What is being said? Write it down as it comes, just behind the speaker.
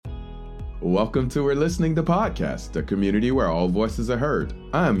Welcome to We're Listening to Podcast, a community where all voices are heard.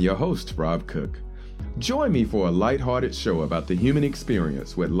 I'm your host, Rob Cook. Join me for a lighthearted show about the human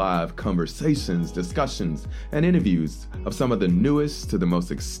experience with live conversations, discussions, and interviews of some of the newest to the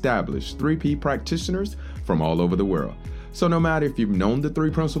most established 3P practitioners from all over the world. So no matter if you've known the 3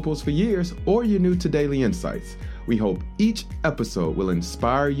 principles for years or you're new to Daily Insights, we hope each episode will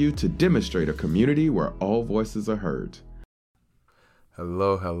inspire you to demonstrate a community where all voices are heard.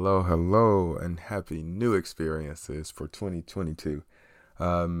 Hello, and happy new experiences for 2022.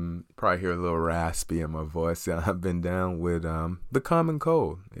 Probably hear a little raspy in my voice. I've been down with the common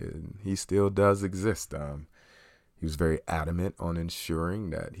cold. He still does exist. He was very adamant on ensuring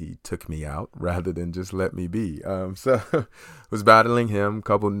that he took me out rather than just let me be. So was battling him, a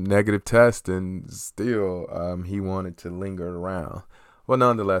couple negative tests, and still he wanted to linger around. Well,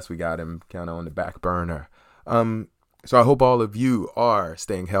 nonetheless, we got him kind of on the back burner. So I hope all of you are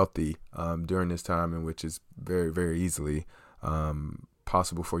staying healthy during this time in which it's very, very easily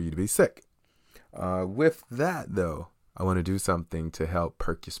possible for you to be sick. With that, though, I want to do something to help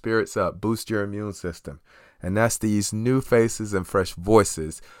perk your spirits up, boost your immune system. And that's these new faces and fresh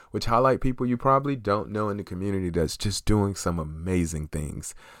voices, which highlight people you probably don't know in the community that's just doing some amazing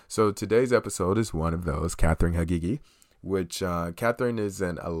things. So today's episode is one of those, Catherine Hagigi, which Catherine is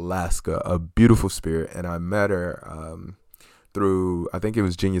in Alaska, a beautiful spirit, and I met her through, I think it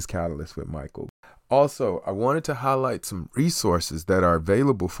was Genius Catalyst with Michael. Also, I wanted to highlight some resources that are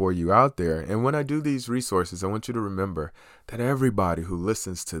available for you out there. And when I do these resources, I want you to remember that everybody who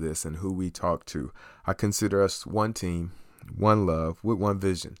listens to this and who we talk to, I consider us one team, one love, with one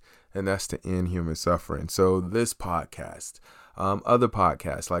vision, and that's to end human suffering. So this podcast, other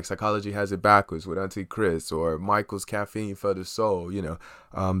podcasts like Psychology Has It Backwards with Auntie Chris or Michael's Caffeine for the Soul,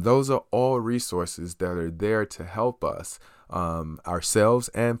 those are all resources that are there to help us ourselves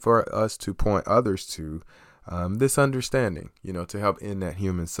and for us to point others to this understanding, to help end that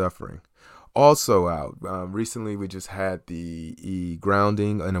human suffering. Also out, recently we just had the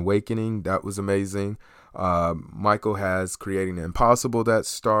Grounding and Awakening. That was amazing. Michael has Creating the Impossible that's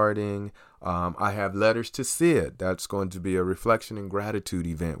starting. I have Letters to Sid. That's going to be a reflection and gratitude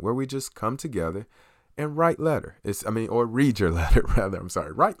event where we just come together and write letter. Or read your letter rather. I'm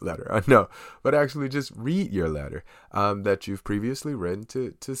sorry, write letter. I know, but actually just read your letter that you've previously written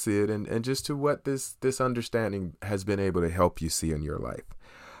to Sid and just to what this understanding has been able to help you see in your life.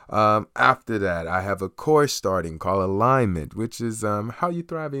 After that, I have a course starting called Alignment, which is how you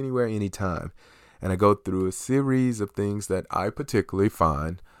thrive anywhere, anytime. And I go through a series of things that I particularly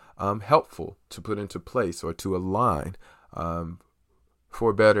find helpful to put into place or to align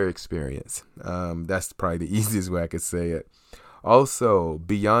for a better experience. That's probably the easiest way I could say it. Also,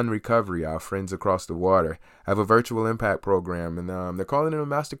 Beyond Recovery, our friends across the water, have a virtual impact program, and they're calling it a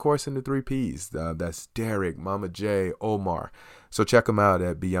master course in the 3 Ps. That's Derek, Mama J, Omar. So check them out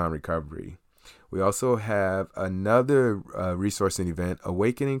at Beyond Recovery. We also have another resource and event,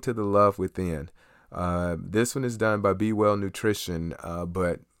 Awakening to the Love Within. This one is done by Be Well Nutrition,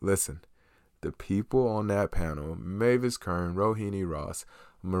 but listen, the people on that panel, Mavis Kern, Rohini Ross,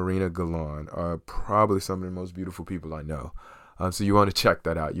 Marina Galan, are probably some of the most beautiful people I know. So you want to check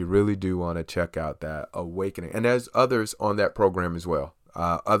that out. You really do want to check out that Awakening. And there's others on that program as well.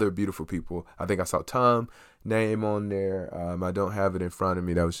 Other beautiful people. I think I saw Tom name on there. I don't have it in front of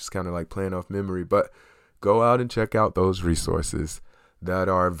me. That was just kind of like playing off memory. But go out and check out those resources that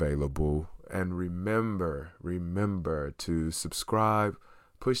are available. And remember to subscribe,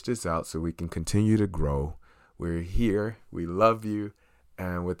 push this out so we can continue to grow. We're here. We love you.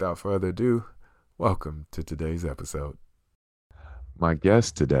 And without further ado, welcome to today's episode. My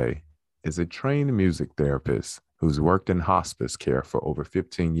guest today is a trained music therapist who's worked in hospice care for over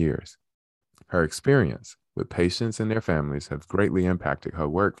 15 years. Her experience with patients and their families have greatly impacted her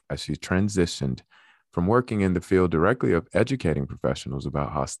work as she transitioned from working in the field directly of educating professionals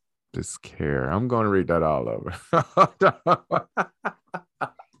about hospice care. I'm going to read that all over.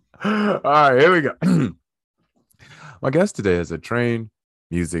 All right, here we go. My guest today is a trained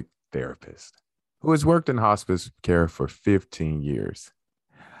music therapist who has worked in hospice care for 15 years.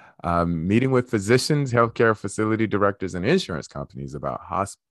 Meeting with physicians, healthcare facility directors, and insurance companies about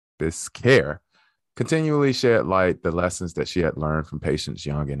hospice care continually shed light the lessons that she had learned from patients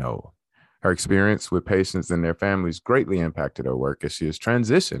young and old. Her experience with patients and their families greatly impacted her work as she has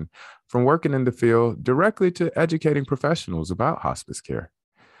transitioned from working in the field directly to educating professionals about hospice care.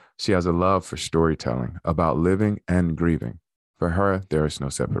 She has a love for storytelling about living and grieving. For her, there is no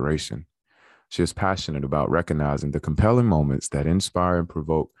separation. She is passionate about recognizing the compelling moments that inspire and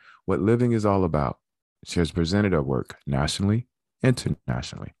provoke what living is all about. She has presented her work nationally,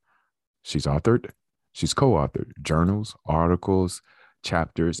 internationally. She's co-authored journals, articles,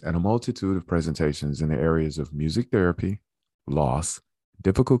 chapters, and a multitude of presentations in the areas of music therapy, loss,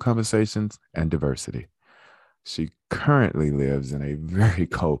 difficult conversations, and diversity. She currently lives in a very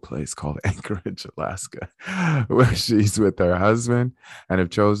cold place called Anchorage, Alaska, where she's with her husband and have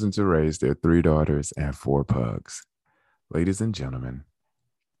chosen to raise their three daughters and four pugs. Ladies and gentlemen,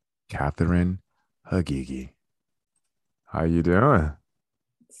 Catherine Hagigi. How you doing?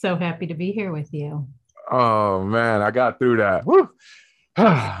 So happy to be here with you. Oh man, I got through that. Woo. All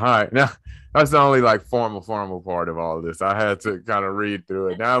right, now that's the only like formal part of all of this. I had to kind of read through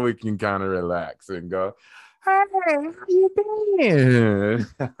it. Now we can kind of relax and go, "Hey, how you been?"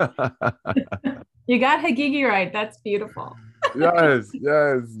 You got Hagigi right. That's beautiful.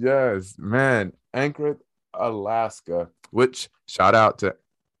 Yes, man. Anchorage, Alaska. Which shout out to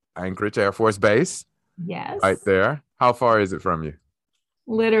Anchorage Air Force Base, right Yes, there. How far is it from you?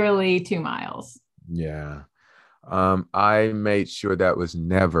 literally 2 miles. Yeah. I made sure that was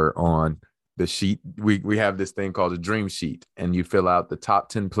never on the sheet. We have this thing called a dream sheet, and you fill out the top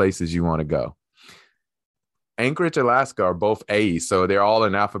 10 places you want to go. Anchorage, Alaska are both A's, so they're all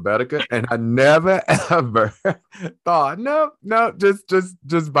in alphabetica. And I never ever thought, no,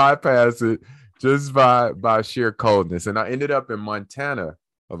 just bypass it, just by sheer coldness. And I ended up in Montana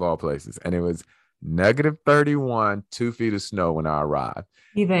of all places, and it was negative 31, 2 feet of snow when I arrived.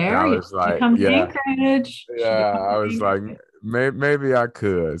 You And there? I You was should like, come to yeah, Anchorage. You should yeah, come I to was like, Anchorage. maybe I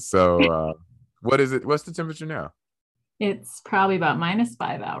could. So, what is it? What's the temperature now? It's probably about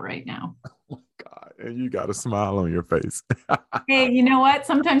 -5 out right now. God, and you got a smile on your face. Hey, you know what?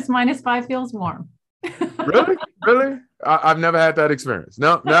 Sometimes -5 feels warm. Really? Really? I've never had that experience.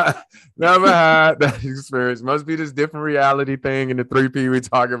 No, never had that experience. Must be this different reality thing in the 3P we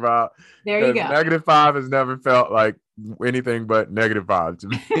talk about. There you Because go. -5 has never felt like anything but -5 to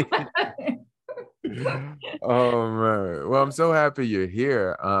me. Oh man. Well, I'm so happy you're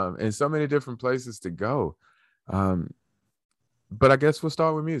here. And so many different places to go. Um, but I guess we'll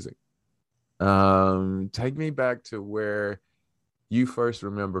start with music. Take me back to where you first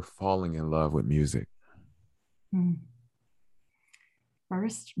remember falling in love with music.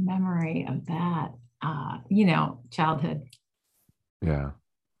 First memory of that, childhood. Yeah.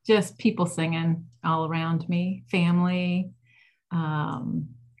 Just people singing all around me, family, um,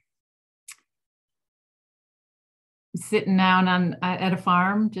 sitting down on at a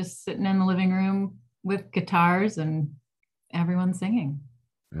farm, just sitting in the living room with guitars and everyone singing.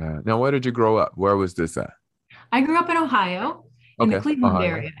 Yeah. Now, where did you grow up? Where was this at? I grew up in Ohio, in the Okay. Cleveland Ohio.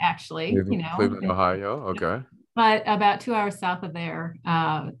 area, actually, Cleveland, Ohio. Okay. but about 2 hours south of there,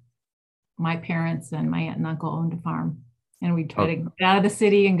 my parents and my aunt and uncle owned a farm, and we'd try to Okay. get out of the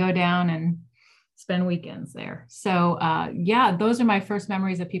city and go down and spend weekends there. So, yeah, those are my first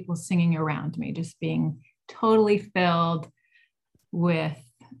memories of people singing around me, just being totally filled with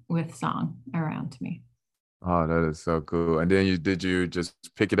song around me. Oh, that is so cool. And then did you just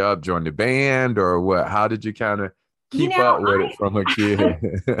pick it up, join the band, or what? How did you kind of You keep know, up with it from a kid?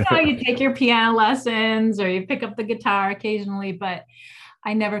 you take your piano lessons or you pick up the guitar occasionally, but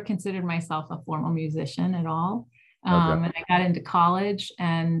I never considered myself a formal musician at all. Okay. And I got into college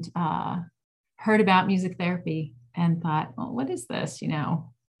and heard about music therapy and thought, well, what is this?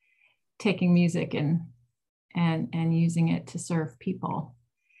 Taking music and using it to serve people.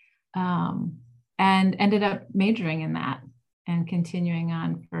 Um, and ended up majoring in that and continuing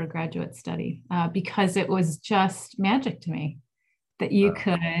on for a graduate study because it was just magic to me that you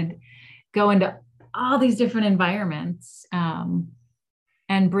could go into all these different environments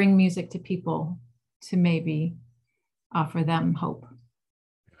and bring music to people to maybe offer them hope.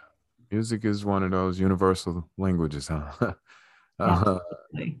 Music is one of those universal languages, huh? uh,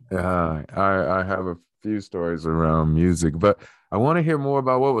 Absolutely. yeah, I have a few stories around music, but I want to hear more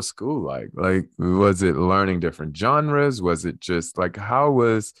about what was school like. Like, was it learning different genres? Was it just like how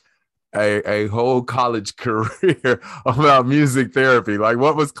was a whole college career about music therapy? Like,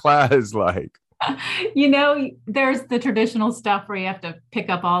 what was class like? There's the traditional stuff where you have to pick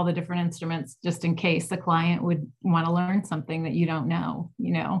up all the different instruments just in case the client would want to learn something that you don't know.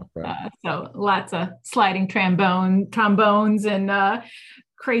 Okay. So lots of sliding trombones and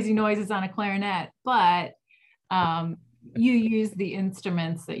crazy noises on a clarinet. But you use the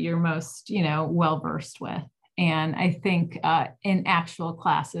instruments that you're most, well versed with. And I think in actual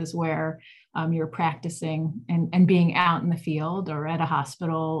classes where you're practicing and being out in the field or at a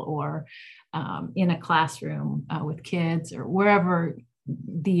hospital or in a classroom with kids or wherever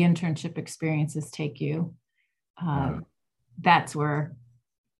the internship experiences take you, uh, Yeah. that's where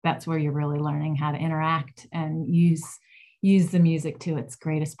you're really learning how to interact and use use the music to its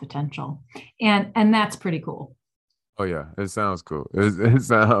greatest potential. And that's pretty cool. Oh yeah, it sounds cool. It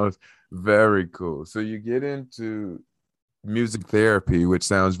sounds very cool. So you get into music therapy, which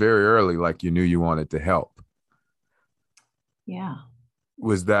sounds very early, like you knew you wanted to help. Yeah.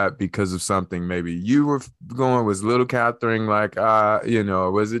 Was that because of something maybe you were going, was little Catherine like,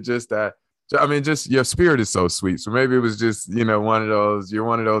 was it just that? I mean, just your spirit is so sweet. So maybe it was just, one of those, you're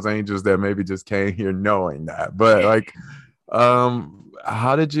one of those angels that maybe just came here knowing that. But like,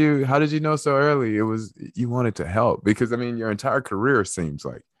 how did you know so early it was you wanted to help? Because I mean, your entire career seems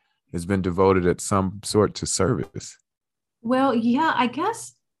like has been devoted at some sort to service. Well, yeah, I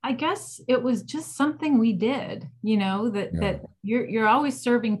guess it was just something we did, that Yeah. you're always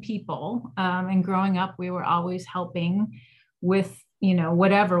serving people. And growing up, we were always helping with,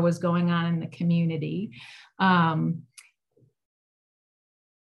 whatever was going on in the community. Um,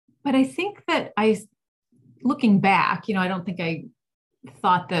 but I think that looking back, I don't think I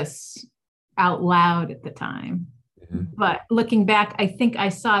thought this out loud at the time. Mhm. But looking back, I think I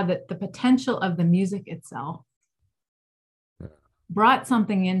saw that the potential of the music itself Yeah. brought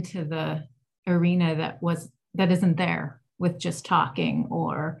something into the arena that isn't there with just talking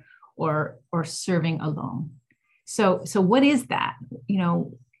or serving alone. So what is that?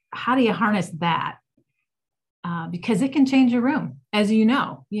 How do you harness that? Because it can change a room, as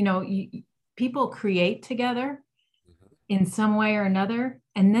people create together in some way or another,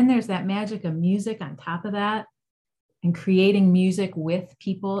 and then there's that magic of music on top of that, and creating music with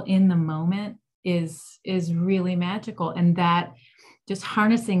people in the moment is really magical, and that just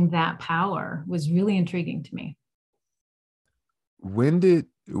harnessing that power was really intriguing to me. When did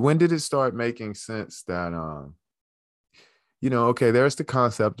it start making sense that okay, there's the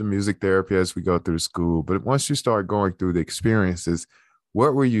concept of music therapy as we go through school, but once you start going through the experiences,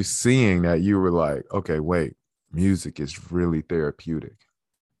 what were you seeing that you were like, okay, wait, music is really therapeutic?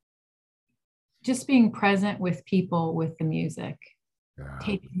 Just being present with people with the music Yeah.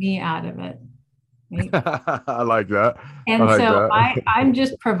 takes me out of it, right? I like that. I And like so that. I'm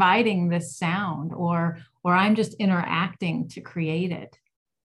just providing this sound, or I'm just interacting to create it,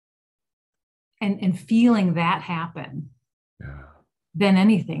 and feeling that happen. Yeah. Then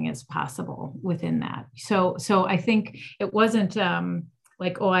anything is possible within that. So I think it wasn't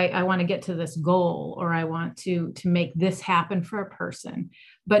like, oh, I want to get to this goal, or I want to make this happen for a person,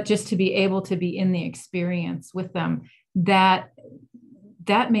 but just to be able to be in the experience with them. That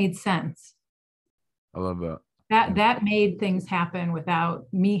made sense. I love that. That made things happen without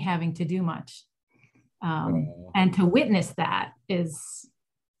me having to do much. Uh, And to witness that is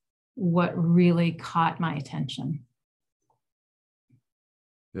what really caught my attention.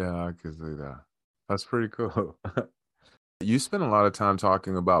 yeah, I could see that. That's pretty cool. You spend a lot of time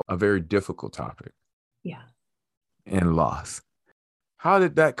talking about a very difficult topic Yeah. in loss. How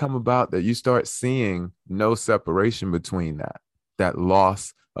did that come about that you start seeing no separation between that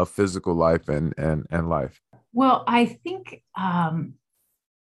loss of physical life and life? Well, I think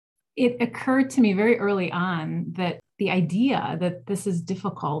it occurred to me very early on that the idea that this is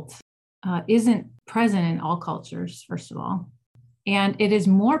difficult isn't present in all cultures, first of all. And it is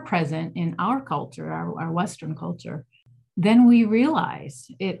more present in our culture, our Western culture, than we realize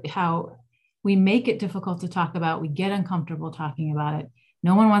how we make it difficult to talk about. We get uncomfortable talking about it.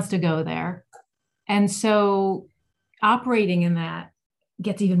 No one wants to go there. And so operating in that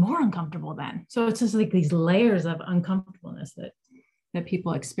gets even more uncomfortable then. So it's just like these layers of uncomfortableness that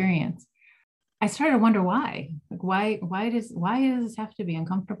people experience. I started to wonder why. Like why does this have to be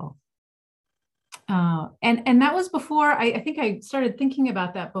uncomfortable? And that was before I think I started thinking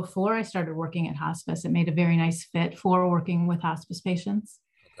about that before I started working at hospice. It made a very nice fit for working with hospice patients.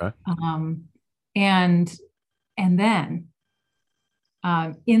 Okay. Um, and and then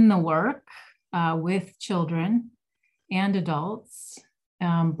in the work with children and adults,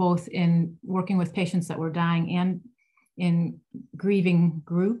 both in working with patients that were dying and in grieving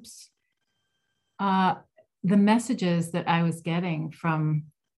groups, the messages that I was getting from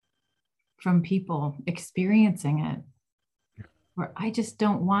people experiencing it, where I just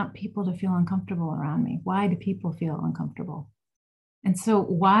don't want people to feel uncomfortable around me. Why do people feel uncomfortable? And so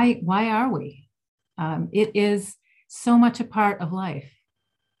why are we? It is so much a part of life.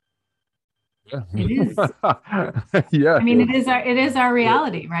 Yeah. It is. Yeah. I mean, it is our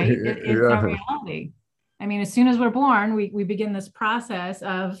reality, right? It's our Yeah. reality. I mean, as soon as we're born, we begin this process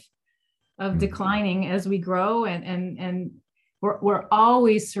of Mm. declining as we grow, and we're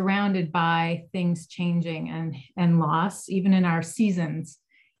always surrounded by things changing and loss, even in our seasons,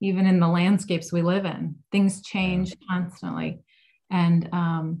 even in the landscapes we live in. Things Yeah. change constantly. And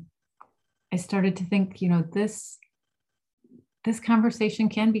I started to think, this this conversation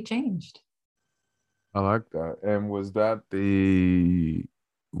can be changed. I like that. And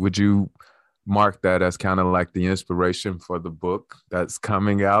would you mark that as kind of like the inspiration for the book that's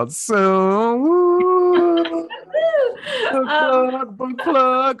coming out soon? Woo! Book plug, book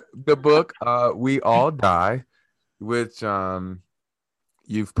plug. The book, We All Die, which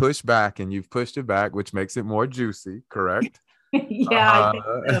you've pushed back and you've pushed it back, which makes it more juicy, correct? Yeah, I think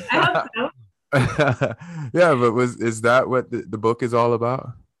so. I hope so. Yeah, but is that what the book is all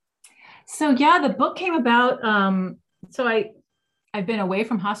about? So yeah, the book came about. So I've been away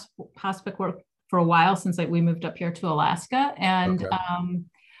from hospice work for a while since we moved up here to Alaska, and Okay.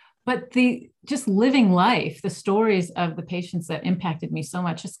 but the just living life, the stories of the patients that impacted me so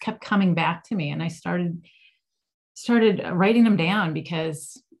much just kept coming back to me, and I started writing them down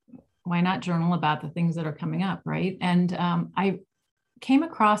because why not journal about the things that are coming up, right? And I came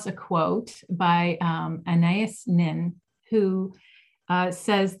across a quote by Anais Nin, who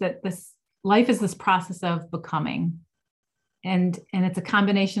says that this life is this process of becoming, and it's a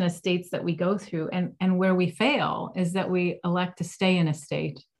combination of states that we go through, and where we fail is that we elect to stay in a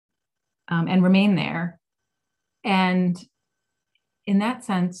state and remain there. And in that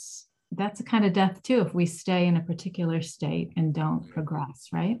sense, that's a kind of death too, if we stay in a particular state and don't progress,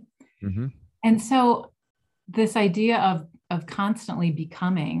 right? Mm-hmm. And so this idea of constantly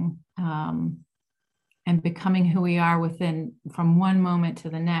becoming and becoming who we are within from one moment to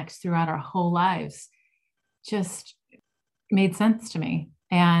the next throughout our whole lives just made sense to me.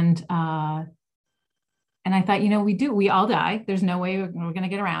 And I thought, we all die. There's no way we're going to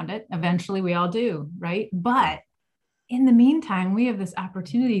get around it. Eventually we all do, right? But in the meantime, we have this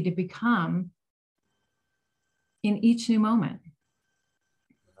opportunity to become in each new moment.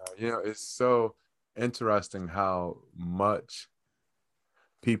 It's so interesting how much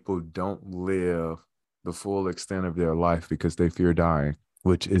people don't live the full extent of their life because they fear dying,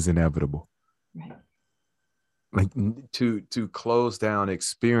 which is inevitable. Right. Like to close down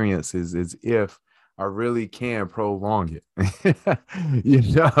experiences as if I really can prolong it.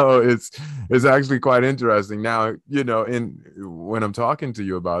 It's actually quite interesting. Now, in when I'm talking to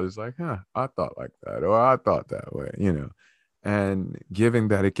you about it, it's like, I thought like that, or I thought that way, And given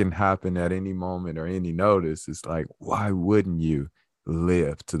that it can happen at any moment or any notice, it's like, why wouldn't you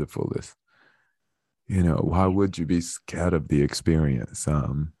live to the fullest? Why would you be scared of the experience?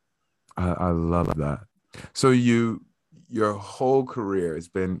 I love that. So your whole career has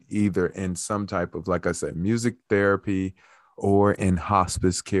been either in some type of, like I said, music therapy, or in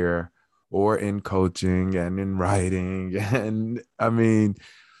hospice care, or in coaching and in writing. And I mean,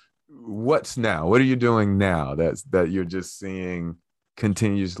 what's now? What are you doing now that you're just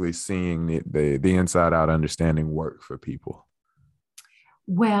continuously seeing the inside out understanding work for people?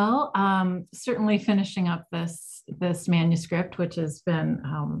 Well, certainly finishing up this manuscript, which has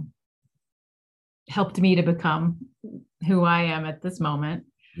been helped me to become who I am at this moment.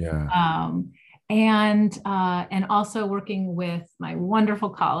 Yeah. And also working with my wonderful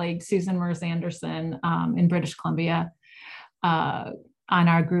colleague Susan Mers Anderson in British Columbia on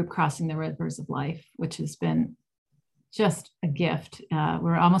our group Crossing the Rivers of Life, which has been just a gift.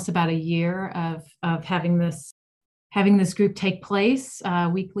 We're almost about a year of having this group take place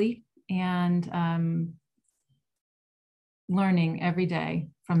weekly, and learning every day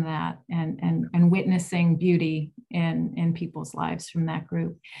from that, and witnessing beauty in people's lives from that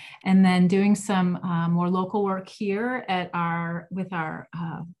group, and then doing some more local work here with our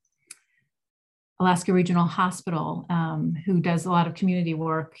Alaska Regional Hospital, who does a lot of community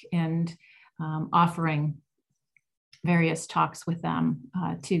work, and offering various talks with them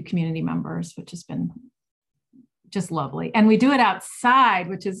to community members, which has been just lovely. And we do it outside,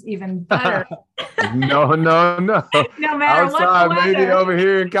 which is even better. No. No matter outside, what the maybe weather. over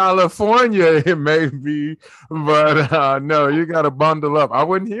here in California, it may be, but no, you got to bundle up. I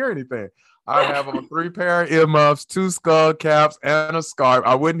wouldn't hear anything. I have on 3 pair of earmuffs, 2 skull caps, and a scarf.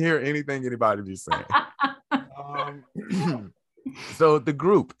 I wouldn't hear anything anybody be saying. So the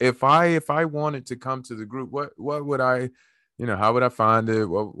group, if I wanted to come to the group, what would I, how would I find it?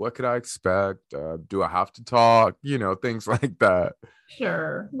 What could I expect? Do I have to talk? Things like that.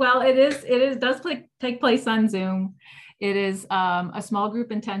 Sure. Well, it does take place on Zoom. It is a small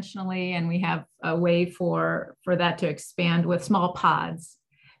group intentionally, and we have a way for that to expand with small pods,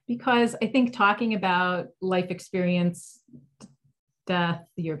 because I think talking about life experience, death,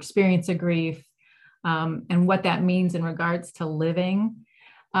 your experience of grief, and what that means in regards to living,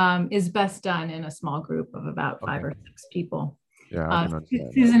 is best done in a small group of about 5 or 6 people. Yeah, I can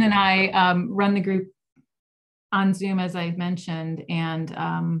understand Susan and I run the group on Zoom, as I mentioned, and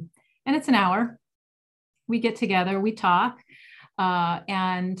it's an hour. We get together, we talk.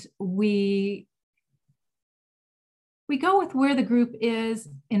 And we go with where the group is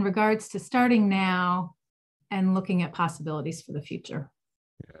in regards to starting now and looking at possibilities for the future.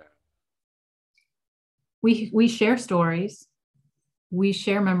 Yeah. We share stories, we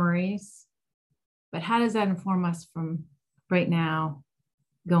share memories, but how does that inform us from right now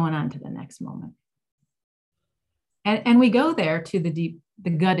going on to the next moment? And we go there to the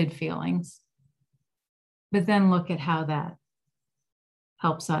gutted feelings, but then look at how that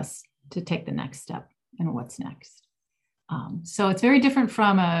helps us to take the next step and what's next. So it's very different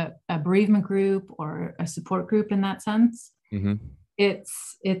from a bereavement group or a support group in that sense. Mm-hmm.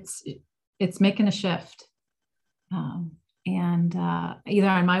 It's making a shift. And either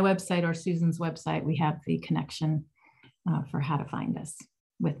on my website or Susan's website, we have the connection for how to find us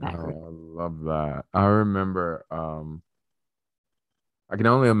with that group. I love that. I remember, I can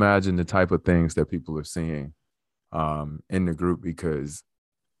only imagine the type of things that people are seeing in the group, because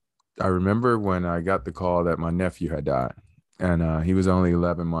I remember when I got the call that my nephew had died, and he was only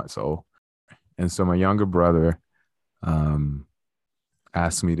 11 months old. And so my younger brother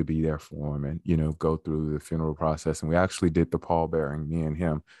asked me to be there for him and, go through the funeral process. And we actually did the pallbearing, me and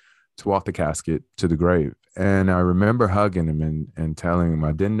him, to walk the casket to the grave. And I remember hugging him and telling him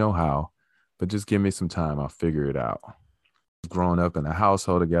I didn't know how, but just give me some time. I'll figure it out. Growing up in a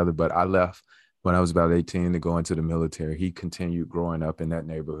household together, but I left when I was about 18 to go into the military. He continued growing up in that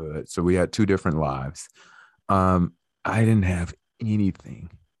neighborhood. So we had two different lives. I didn't have anything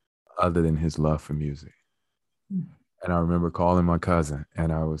other than his love for music. And I remember calling my cousin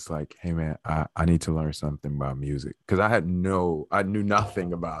and I was like, hey man, I need to learn something about music. Cause I knew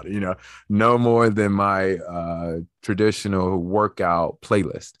nothing about it, no more than my traditional workout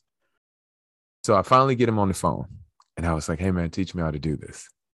playlist. So I finally get him on the phone and I was like, hey man, teach me how to do this.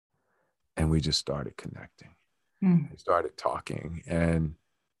 And we just started connecting. We started talking, and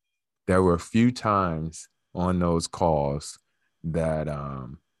there were a few times on those calls that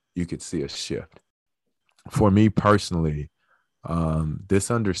you could see a shift. For me personally,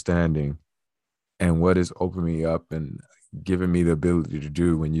 this understanding and what has opened me up and given me the ability to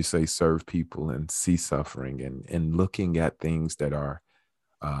do, when you say serve people and see suffering and looking at things that are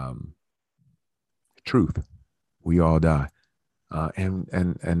truth. We all die. And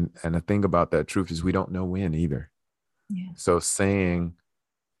the thing about that truth is we don't know when either. Yeah. So saying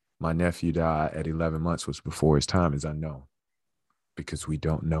my nephew died at 11 months was before his time is unknown, because we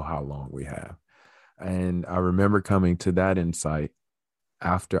don't know how long we have. And I remember coming to that insight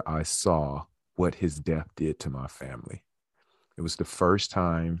after I saw what his death did to my family. It was the first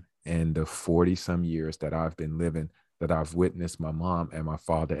time in the 40 some years that I've been living that I've witnessed my mom and my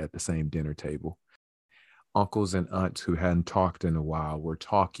father at the same dinner table. Uncles and aunts who hadn't talked in a while were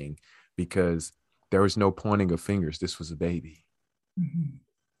talking because there was no pointing of fingers. This was a baby. Mm-hmm.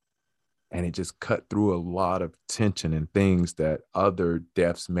 And it just cut through a lot of tension and things that other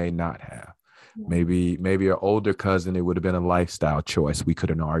deaths may not have. Yeah. Maybe an older cousin, it would have been a lifestyle choice. We could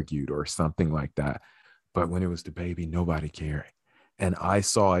have argued or something like that. But when it was the baby, nobody cared. And I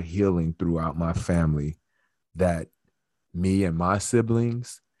saw a healing throughout my family that me and my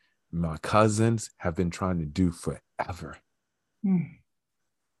siblings, my cousins have been trying to do forever.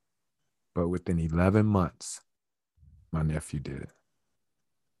 But within 11 months, my nephew did it.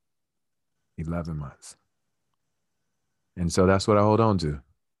 11 months. And so that's what I hold on to.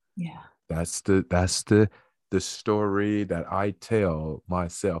 Yeah. That's the story that I tell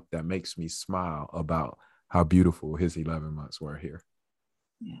myself that makes me smile about how beautiful his 11 months were here.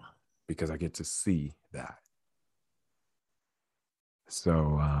 Yeah. Because I get to see that.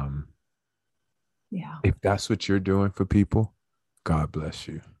 So, yeah. If that's what you're doing for people, God bless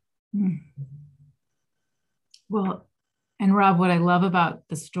you. Well, and Rob, what I love about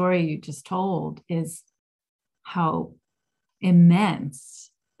the story you just told is how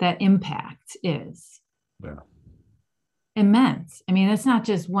immense that impact is. Yeah. Immense. I mean, it's not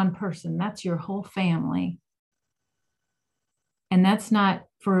just one person, that's your whole family. And that's not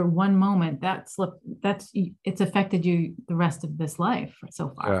for one moment. It's affected you the rest of this life so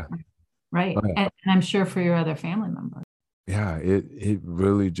far. Yeah. Right. Oh, yeah. And I'm sure for your other family members. Yeah, it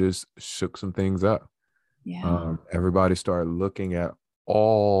really just shook some things up. Yeah. Everybody started looking at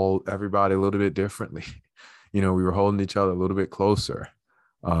everybody a little bit differently. We were holding each other a little bit closer.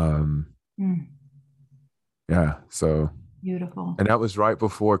 Yeah. So beautiful. And that was right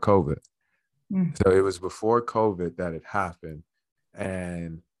before COVID. So it was before COVID that it happened.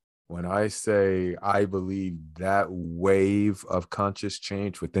 And when I say I believe that wave of conscious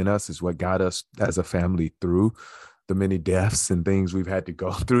change within us is what got us as a family through the many deaths and things we've had to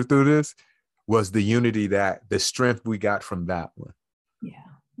go through this, was the unity, that the strength we got from that one. Yeah.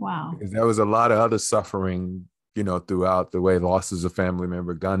 Wow. Because there was a lot of other suffering, throughout the way, losses of family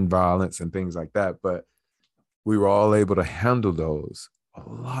member, gun violence and things like that. But we were all able to handle those a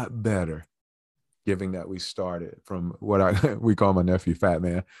lot better, given that we started from what we call my nephew Fat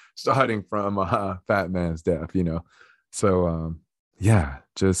Man, starting from Fat Man's death, So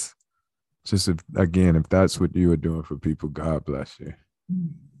just again, if that's what you were doing for people, God bless you.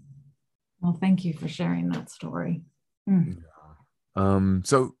 Well, thank you for sharing that story.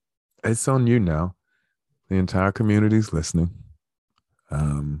 So it's on you now. The entire community is listening.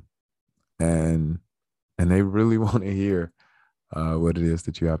 And they really want to hear what it is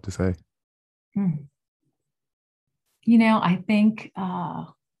that you have to say.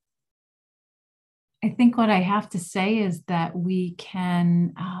 I think what I have to say is that we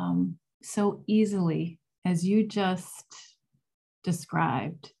can so easily, as you just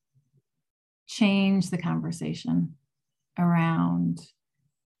described, change the conversation around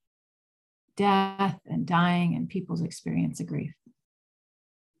death and dying and people's experience of grief.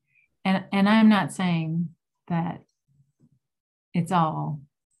 And I'm not saying that it's all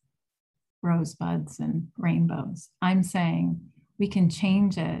rosebuds and rainbows. I'm saying we can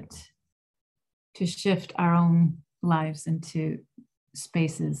change it to shift our own lives into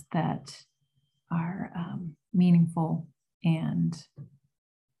spaces that are meaningful and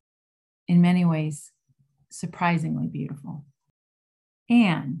in many ways surprisingly beautiful.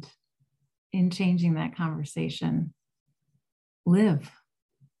 And in changing that conversation, live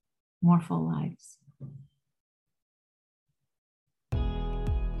more full lives.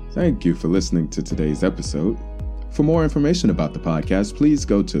 Thank you for listening to today's episode. For more information about the podcast, please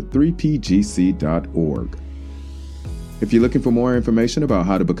go to 3pgc.org. If you're looking for more information about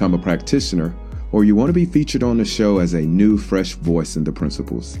how to become a practitioner, or you want to be featured on the show as a new, fresh voice in the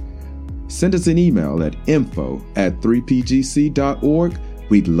principles, send us an email at info@3pgc.org.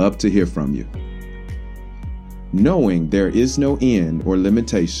 We'd love to hear from you. Knowing there is no end or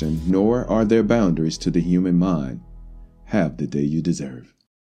limitation, nor are there boundaries to the human mind, have the day you deserve.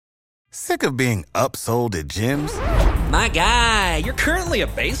 Sick of being upsold at gyms? My guy, you're currently a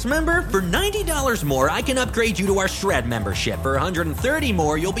base member? For $90 more, I can upgrade you to our Shred membership. For $130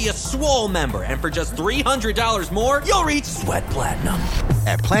 more, you'll be a Swole member. And for just $300 more, you'll reach Sweat Platinum.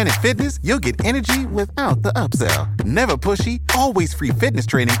 At Planet Fitness, you'll get energy without the upsell. Never pushy, always free fitness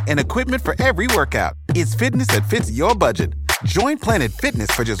training and equipment for every workout. It's fitness that fits your budget. Join Planet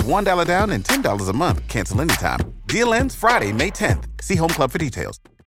Fitness for just $1 down and $10 a month. Cancel anytime. Deal ends Friday, May 10th. See Home Club for details.